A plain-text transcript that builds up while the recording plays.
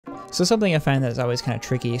So something I find that's always kind of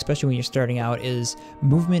tricky, especially when you're starting out, is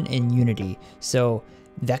movement in Unity. So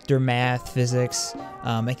vector math, physics,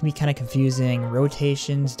 it can be kind of confusing,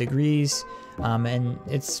 rotations, degrees, and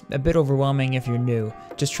it's a bit overwhelming if you're new.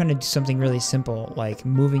 Just trying to do something really simple, like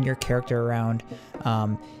moving your character around,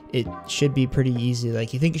 it should be pretty easy.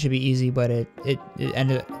 Like, you think it should be easy, but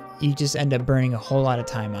you just end up burning a whole lot of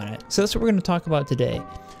time on it. So that's what we're going to talk about today.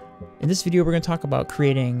 In this video, we're going to talk about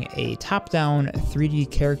creating a top-down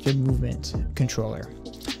 3D character movement controller.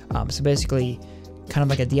 So basically, kind of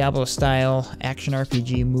like a Diablo-style action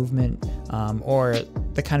RPG movement, or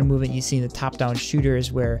the kind of movement you see in the top-down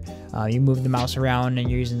shooters where you move the mouse around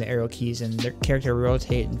and you're using the arrow keys and the character will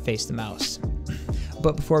rotate and face the mouse.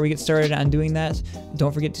 But before we get started on doing that,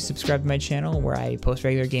 don't forget to subscribe to my channel where I post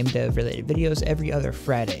regular game dev related videos every other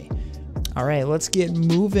Friday. Alright, let's get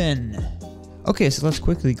moving! Okay, so let's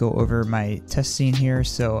quickly go over my test scene here.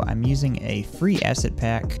 So I'm using a free asset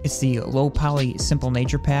pack. It's the low poly simple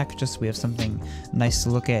nature pack, just so we have something nice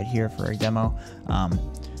to look at here for our demo.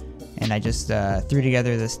 And I just threw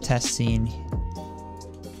together this test scene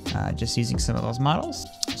just using some of those models.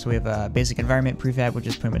 So we have a basic environment prefab, which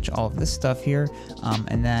is pretty much all of this stuff here.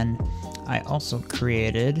 And then I also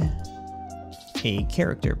created a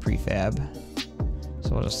character prefab.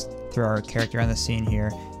 So we'll just throw our character on the scene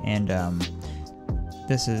here, and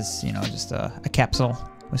this is, you know, just a capsule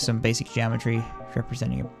with some basic geometry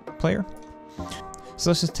representing a player. So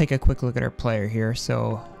let's just take a quick look at our player here.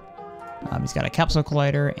 So he's got a capsule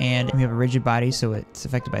collider, and we have a rigid body, so it's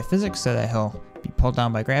affected by physics, so that he'll be pulled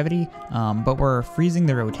down by gravity. But we're freezing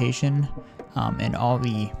the rotation and all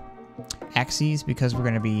the axes because we're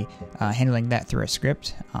going to be handling that through a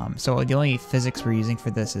script. So the only physics we're using for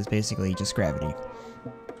this is basically just gravity.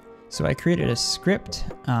 So I created a script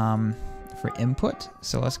for input,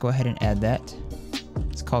 so let's go ahead and add that.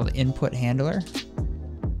 It's called input handler.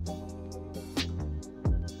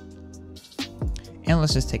 And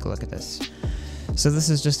let's just take a look at this. So this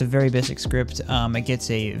is just a very basic script. It gets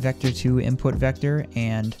a vector2 input vector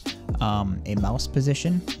and a mouse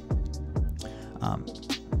position.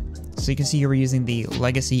 So you can see here we're using the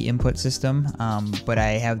legacy input system, but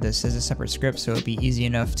I have this as a separate script, so it'd be easy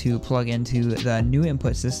enough to plug into the new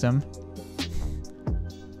input system.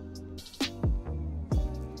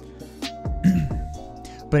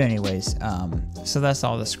 But anyways, so that's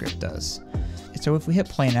all the script does. So if we hit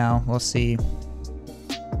play now, we'll see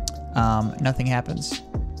nothing happens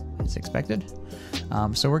as expected.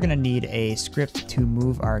 So we're gonna need a script to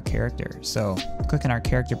move our character. So click on our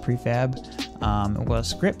character prefab, we'll go to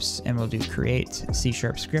scripts, and we'll do create C#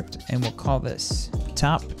 script, and we'll call this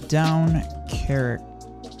top-down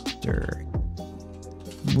character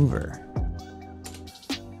mover.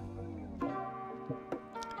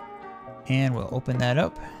 And we'll open that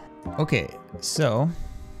up. Okay, so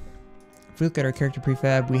if we look at our character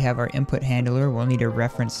prefab, we have our input handler. We'll need a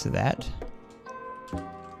reference to that.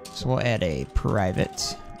 So we'll add a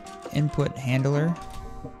private input handler.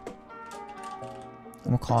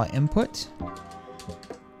 And we'll call it input.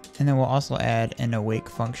 And then we'll also add an awake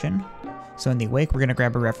function. So in the awake, we're going to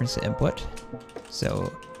grab a reference to input.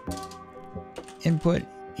 So input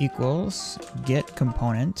equals get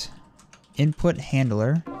component input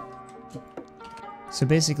handler. So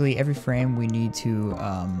basically, every frame we need to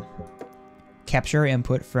capture our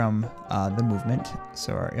input from the movement,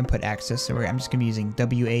 so our input axis. So I'm just going to be using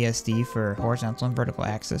WASD for horizontal and vertical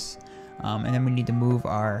axis. And then we need to move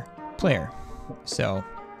our player. So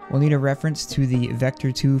we'll need a reference to the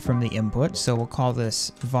vector2 from the input. So we'll call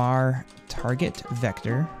this var target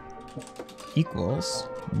vector equals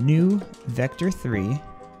new vector3.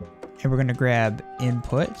 And we're going to grab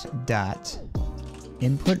input dot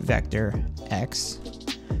input vector x,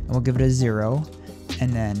 and we'll give it a 0,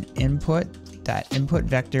 and then input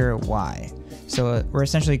vector y. So we're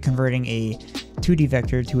essentially converting a 2D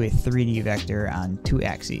vector to a 3D vector on 2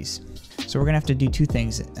 axes. So we're gonna have to do 2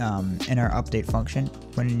 things in our update function.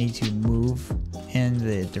 We're gonna need to move in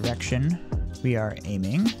the direction we are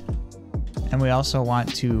aiming, and we also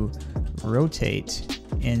want to rotate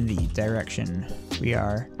in the direction we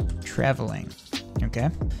are traveling.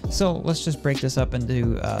 Okay, so let's just break this up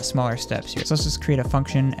into smaller steps here. So let's just create a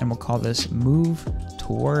function, and we'll call this move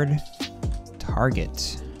toward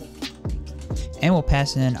target. And we'll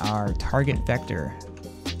pass in our target vector.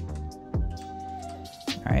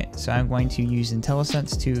 Alright, so I'm going to use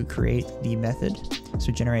IntelliSense to create the method.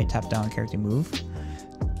 So generate top-down character move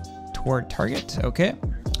toward target. Okay.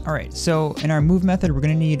 Alright, so in our move method, we're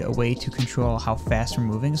going to need a way to control how fast we're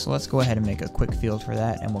moving. So let's go ahead and make a quick field for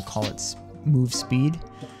that, and we'll call it move speed.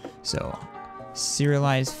 So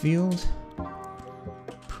serialize field,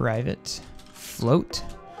 private float,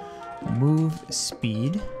 move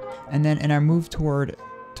speed, and then in our move toward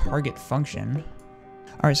target function.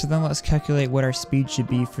 All right, so then let's calculate what our speed should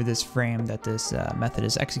be for this frame that this method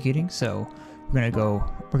is executing. So we're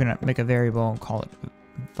gonna make a variable and call it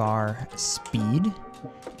var speed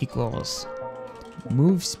equals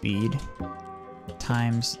move speed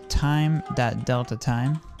times time.delta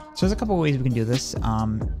time. So there's a couple ways we can do this,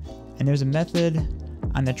 and there's a method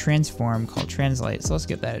on the transform called translate. So let's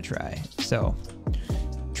give that a try. So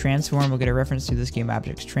transform, we'll get a reference to this game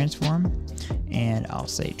object's transform, and I'll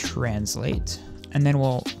say translate, and then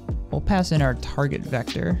we'll pass in our target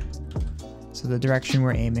vector, so the direction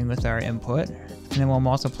we're aiming with our input, and then we'll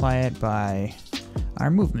multiply it by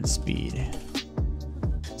our movement speed.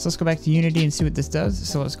 So let's go back to Unity and see what this does.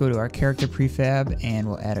 So let's go to our character prefab, and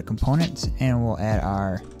we'll add a component, and we'll add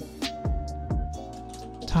our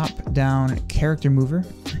top-down character mover,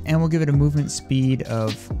 and we'll give it a movement speed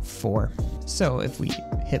of 4. So if we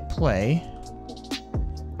hit play,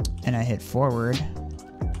 and I hit forward,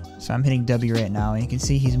 so I'm hitting W right now, and you can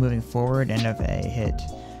see he's moving forward, and if I hit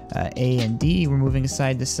A and D, we're moving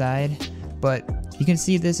side to side, but you can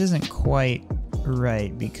see this isn't quite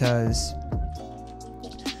right, because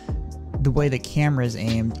the way the camera is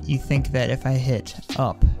aimed, you think that if I hit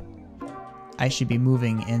up, I should be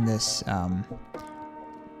moving in this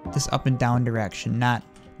this up and down direction, not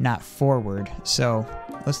forward. So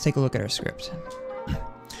let's take a look at our script.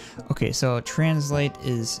 Okay, so translate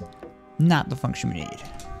is not the function we need.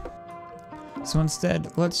 So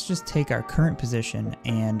instead, let's just take our current position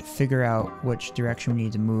and figure out which direction we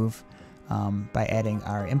need to move by adding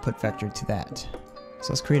our input vector to that. So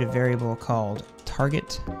let's create a variable called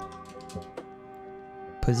target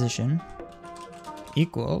position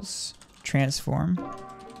equals transform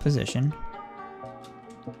position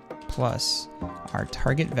plus our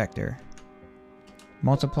target vector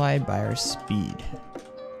multiplied by our speed.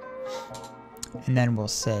 And then we'll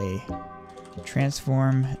say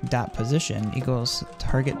transform dot position equals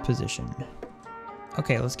target position.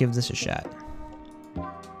 Okay, let's give this a shot.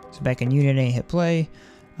 So back in Unity, hit play.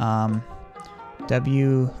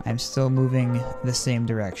 W, I'm still moving the same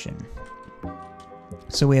direction.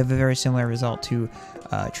 So we have a very similar result to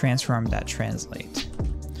transform.translate.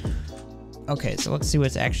 Okay, so let's see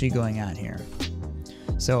what's actually going on here.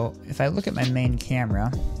 So if I look at my main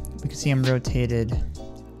camera, we can see I'm rotated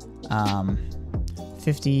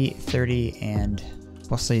 50, 30, and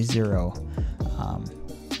we'll say 0.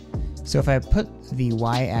 So if I put the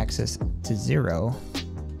y-axis to 0,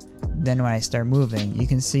 then when I start moving, you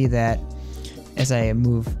can see that as I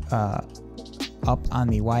move up on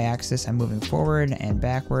the y-axis, I'm moving forward and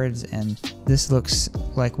backwards, and this looks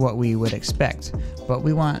like what we would expect, but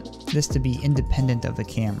we want this to be independent of the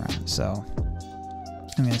camera. So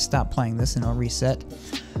I'm going to stop playing this and I'll reset.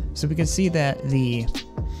 So we can see that the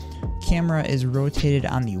camera is rotated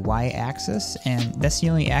on the y-axis, and that's the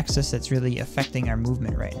only axis that's really affecting our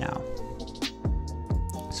movement right now.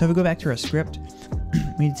 So if we go back to our script,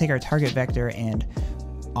 we need to take our target vector and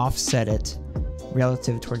offset it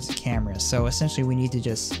relative towards the camera. So essentially we need to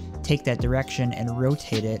just take that direction and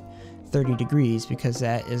rotate it 30 degrees, because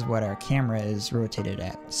that is what our camera is rotated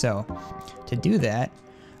at. So to do that,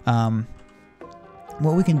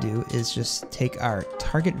 what we can do is just take our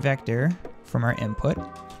target vector from our input.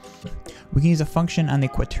 We can use a function on the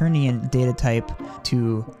quaternion data type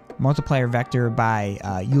to multiply our vector by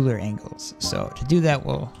Euler angles. So to do that,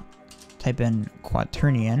 we'll type in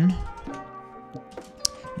quaternion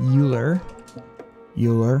Euler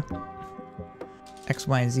X,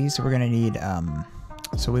 Y, and Z. So we're gonna need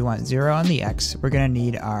so we want 0 on the X. We're gonna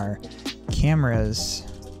need our camera's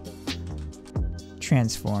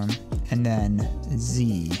transform, and then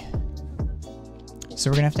Z. So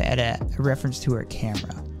we're gonna have to add a reference to our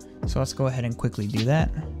camera. So let's go ahead and quickly do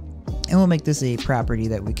that. And we'll make this a property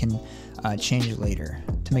that we can change later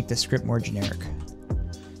to make the script more generic.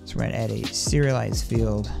 So we're gonna add a serialized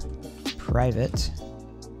field, private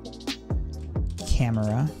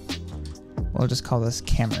camera. We'll just call this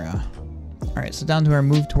camera. All right, so down to our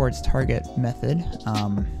move towards target method.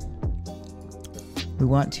 We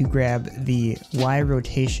want to grab the Y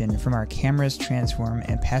rotation from our camera's transform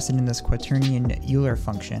and pass it in this quaternion Euler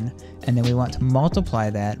function, and then we want to multiply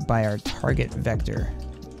that by our target vector.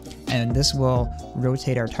 And this will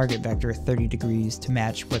rotate our target vector 30 degrees to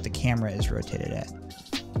match what the camera is rotated at.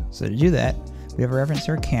 So to do that, we have a reference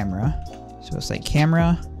to our camera. So it's like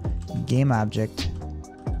camera, game object,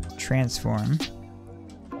 transform,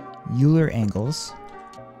 Euler angles,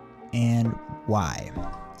 and Y.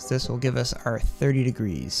 So this will give us our 30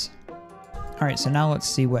 degrees. All right, so now let's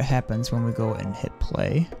see what happens when we go and hit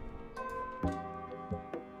play.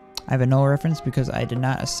 I have a null reference because I did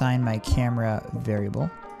not assign my camera variable.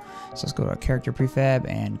 So let's go to our character prefab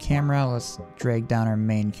and camera. Let's drag down our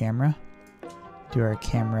main camera, do our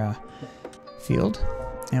camera field,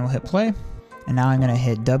 and we'll hit play. And now I'm gonna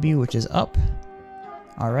hit W, which is up.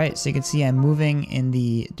 All right, so you can see I'm moving in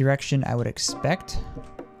the direction I would expect.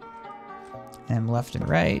 And left and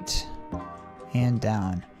right, and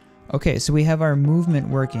down. Okay, so we have our movement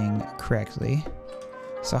working correctly.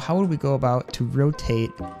 So how would we go about to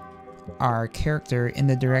rotate our character in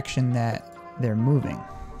the direction that they're moving?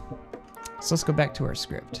 So let's go back to our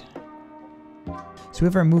script. So we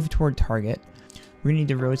have our move toward target. We need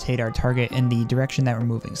to rotate our target in the direction that we're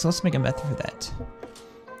moving. So let's make a method for that.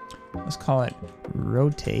 Let's call it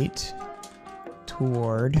rotate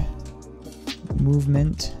toward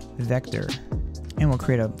movement vector. And we'll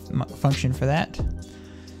create a function for that.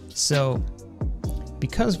 So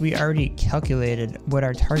because we already calculated what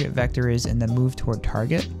our target vector is in the move toward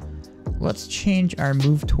target, let's change our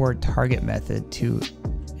move toward target method to,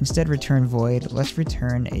 instead return void, let's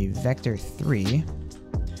return a vector3,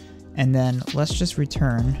 and then let's just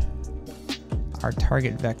return our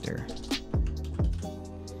target vector,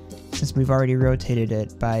 since we've already rotated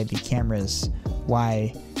it by the camera's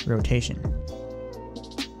Y rotation.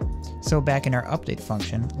 So back in our update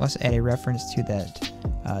function, let's add a reference to that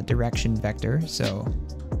direction vector. So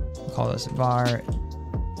we'll call this var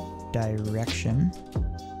direction,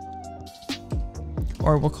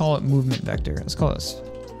 or we'll call it movement vector. Let's call this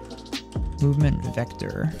movement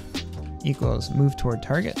vector equals move toward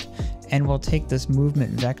target, and we'll take this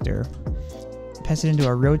movement vector, pass it into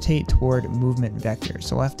a rotate toward movement vector.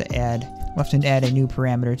 So we'll have to add a new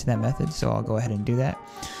parameter to that method. So I'll go ahead and do that.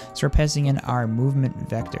 So we're passing in our movement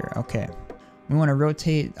vector. Okay, we want to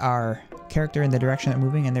rotate our character in the direction they're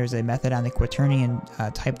moving, and there's a method on the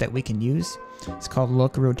quaternion type that we can use. It's called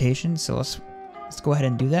look rotation. So let's go ahead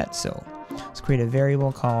and do that. So let's create a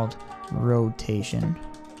variable called rotation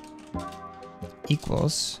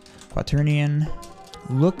equals quaternion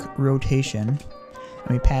look rotation, and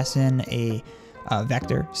we pass in a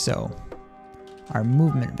vector, so our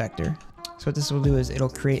movement vector. So what this will do is it'll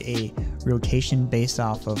create a rotation based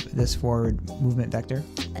off of this forward movement vector.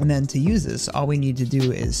 And then to use this, all we need to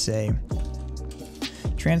do is say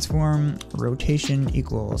transform rotation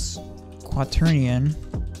equals quaternion.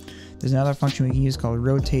 There's another function we can use called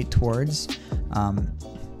rotate towards.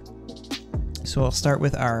 So I'll start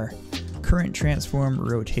with our current transform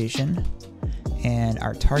rotation, and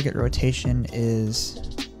our target rotation is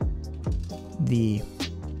the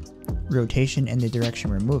rotation in the direction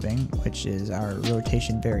we're moving, which is our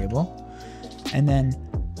rotation variable. And then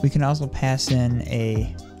we can also pass in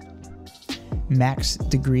a max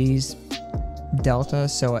degrees delta,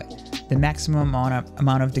 so the maximum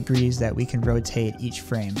amount of degrees that we can rotate each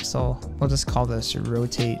frame. So we'll just call this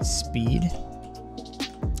rotate speed.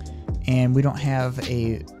 And we don't have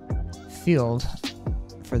a field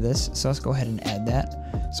for this, so let's go ahead and add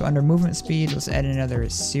that. So under movement speed, let's add another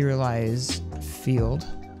serialize field.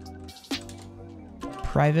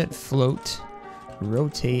 Private float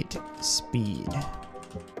rotate speed.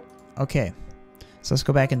 Okay, so let's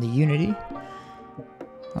go back into Unity.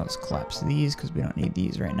 Let's collapse these because we don't need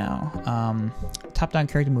these right now. Top-down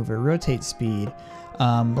character mover, rotate speed.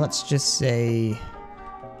 Let's just say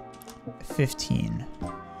 15.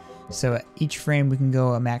 So at each frame we can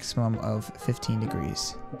go a maximum of 15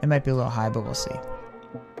 degrees. It might be a little high, but we'll see.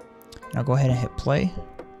 Now go ahead and hit play.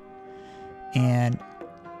 And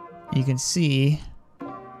you can see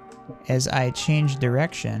as I change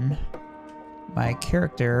direction, my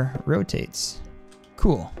character rotates.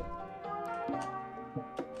 Cool.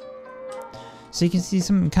 So you can see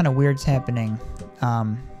some kind of weird's happening.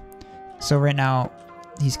 So right now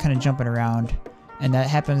he's kind of jumping around, and that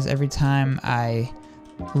happens every time I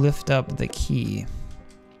lift up the key.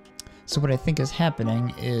 So what I think is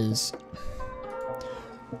happening is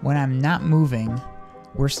when I'm not moving,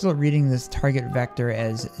 we're still reading this target vector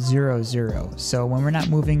as 0, 0. So when we're not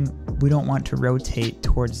moving, we don't want to rotate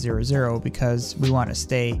towards 0, 0 because we want to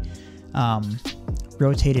stay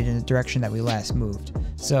rotated in the direction that we last moved.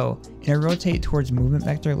 So in a rotate towards movement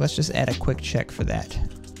vector, let's just add a quick check for that.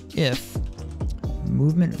 If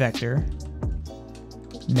movement vector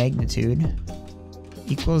magnitude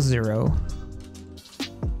equals 0,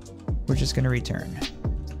 we're just going to return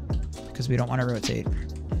because we don't want to rotate.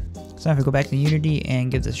 So now if we go back to Unity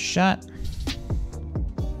and give this a shot,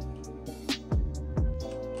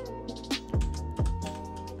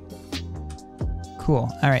 cool.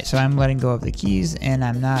 All right, so I'm letting go of the keys, and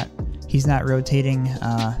he's not rotating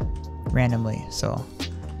randomly. So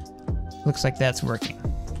looks like that's working.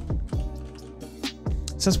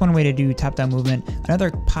 So that's one way to do top-down movement.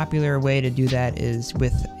 Another popular way to do that is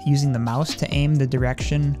with using the mouse to aim the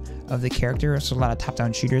direction of the character. So a lot of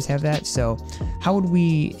top-down shooters have that. So how would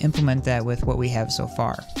we implement that with what we have so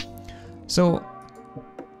far? So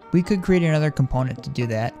we could create another component to do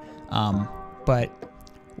that, but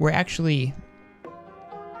we're actually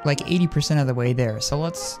like 80% of the way there. So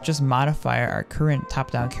let's just modify our current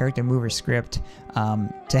top-down character mover script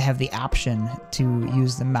to have the option to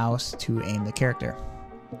use the mouse to aim the character.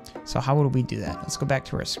 So how would we do that? Let's go back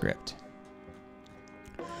to our script.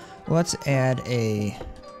 Let's add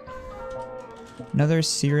another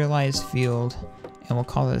serialized field, and we'll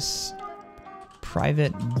call this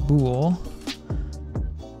private bool.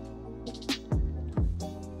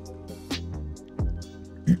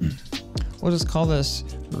 We'll just call this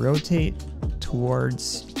rotate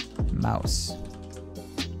towards mouse.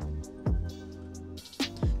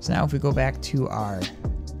 So now if we go back to our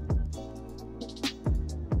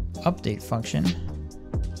update function,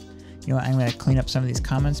 you know what, I'm going to clean up some of these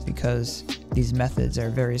comments because these methods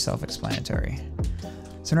are very self-explanatory.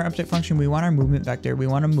 So in our update function, we want our movement vector, we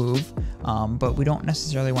want to move, but we don't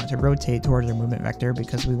necessarily want to rotate towards our movement vector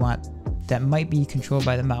because we want that might be controlled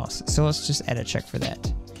by the mouse. So let's just add a check for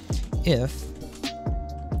that. If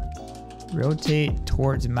rotate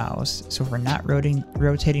towards mouse, so if we're not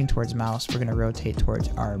rotating towards mouse, we're going to rotate towards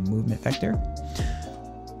our movement vector.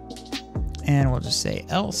 And we'll just say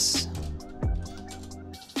else,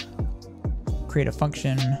 create a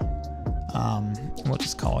function, and we'll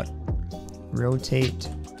just call it rotate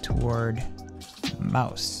toward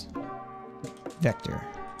mouse vector.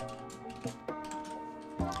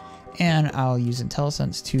 And I'll use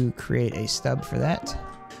IntelliSense to create a stub for that.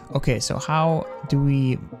 Okay, so how do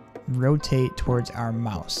we rotate towards our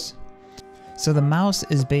mouse? So the mouse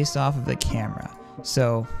is based off of the camera.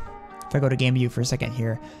 So if I go to game view for a second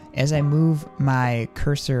here, as I move my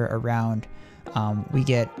cursor around, we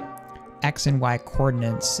get X and Y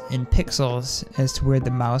coordinates in pixels as to where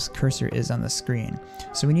the mouse cursor is on the screen.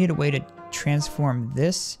 So we need a way to transform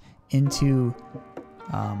this into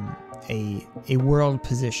a world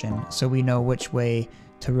position so we know which way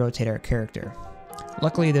to rotate our character.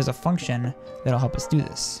 Luckily, there's a function that'll help us do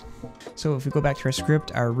this. So if we go back to our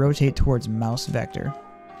script, our rotate towards mouse vector,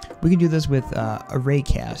 we can do this with a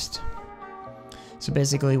raycast. So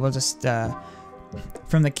basically, we'll just,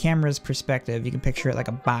 from the camera's perspective, you can picture it like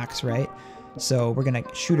a box, right? So we're going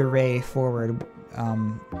to shoot a ray forward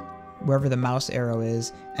wherever the mouse arrow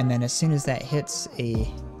is, and then as soon as that hits a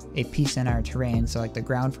piece in our terrain, so like the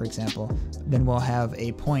ground for example, then we'll have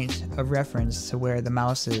a point of reference to where the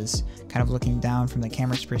mouse is kind of looking down from the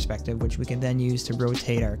camera's perspective, which we can then use to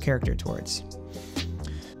rotate our character towards.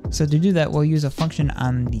 So to do that, we'll use a function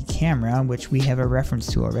on the camera, which we have a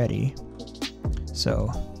reference to already.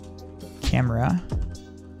 So camera,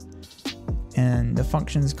 and the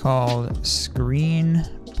function is called screen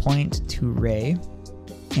point to ray,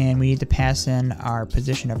 and we need to pass in our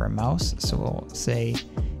position of our mouse. So we'll say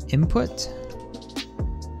input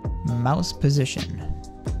mouse position.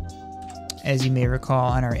 As you may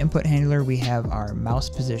recall, on our input handler we have our mouse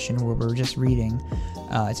position where we're just reading,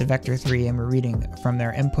 it's a vector 3 and we're reading from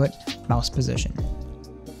their input mouse position.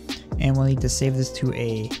 And we'll need to save this to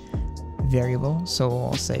a variable, so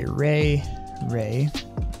we'll say ray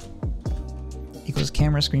equals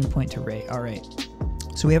camera screen point to ray. Alright,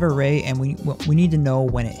 so we have a ray and we need to know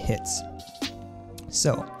when it hits.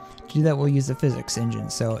 So to do that, we'll use the physics engine.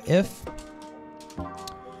 So if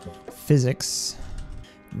physics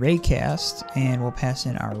raycast, and we'll pass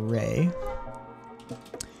in our ray,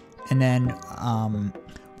 and then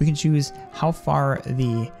we can choose how far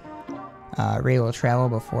the ray will travel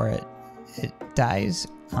before it dies.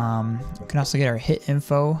 We can also get our hit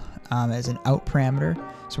info as an out parameter,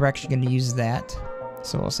 so we're actually going to use that.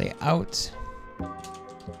 So we'll say out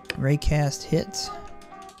raycast hit,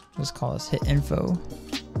 let's call this hit info.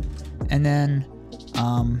 And then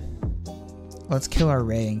let's kill our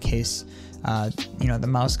ray in case you know, the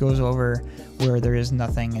mouse goes over where there is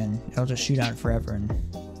nothing and it'll just shoot on forever and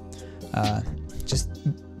just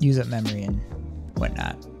use up memory and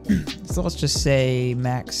whatnot. So let's just say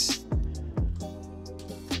max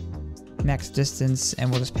distance, and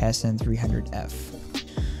we'll just pass in 300F.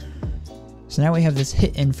 So now we have this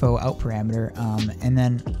hit info out parameter, and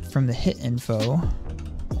then from the hit info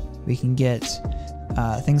we can get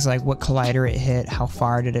things like what collider it hit, how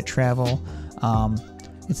far did it travel,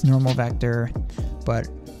 its normal vector, but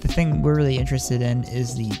the thing we're really interested in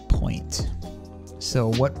is the point.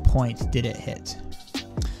 So what point did it hit?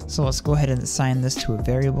 So let's go ahead and assign this to a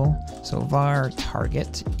variable. So var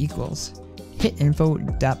target equals hit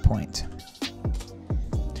info.point.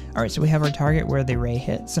 All right, so we have our target where the ray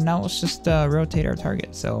hit. So now let's just rotate our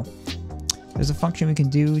target. So there's a function we can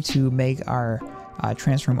do to make our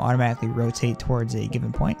transform automatically rotate towards a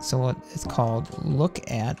given point. So it's called look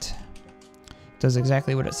at. Does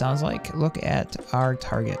exactly what it sounds like. Look at our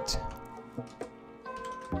target.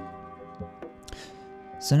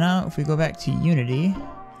 So now if we go back to Unity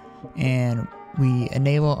and we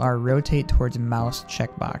enable our rotate towards mouse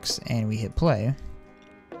checkbox and we hit play,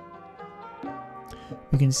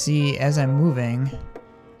 we can see as I'm moving,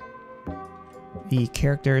 the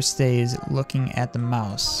character stays looking at the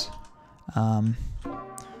mouse.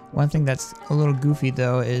 One thing that's a little goofy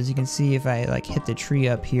though is you can see if I like hit the tree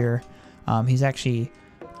up here, he's actually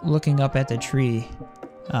looking up at the tree,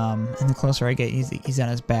 and the closer I get, he's on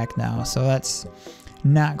his back now. So that's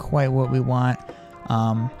not quite what we want,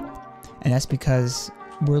 and that's because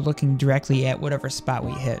we're looking directly at whatever spot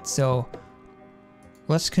we hit. So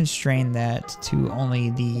let's constrain that to only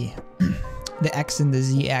the X and the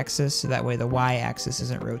Z axis, so that way the Y axis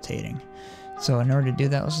isn't rotating. So in order to do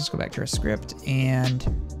that, let's just go back to our script, and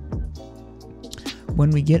when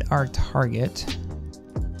we get our target,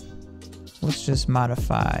 let's just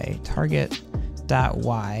modify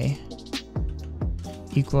target.y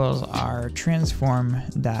equals our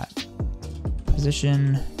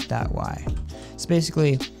transform.position.y. So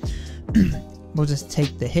basically, we'll just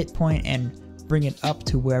take the hit point and bring it up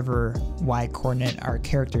to wherever Y coordinate our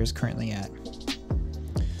character is currently at.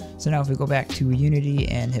 So now if we go back to Unity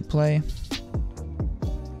and hit play,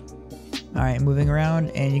 alright, moving around,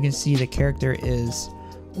 and you can see the character is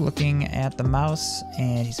looking at the mouse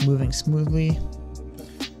and he's moving smoothly,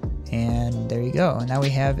 and there you go. Now we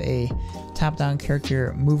have a top-down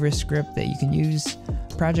character mover script that you can use.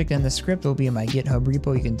 Project and the script will be in my GitHub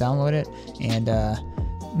repo. You can download it and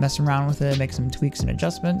mess around with it, make some tweaks and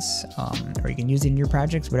adjustments, or you can use it in your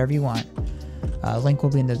projects, whatever you want. Link will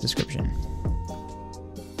be in the description.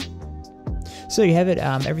 So you have it,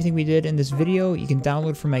 everything we did in this video, you can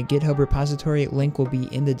download from my GitHub repository. Link will be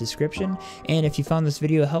in the description. And if you found this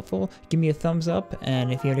video helpful, give me a thumbs up.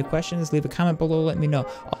 And if you have any questions, leave a comment below, let me know.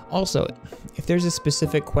 Also, if there's a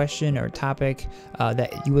specific question or topic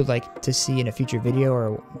that you would like to see in a future video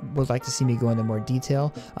or would like to see me go into more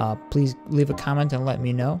detail, please leave a comment and let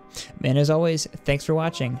me know. And as always, thanks for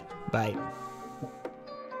watching. Bye.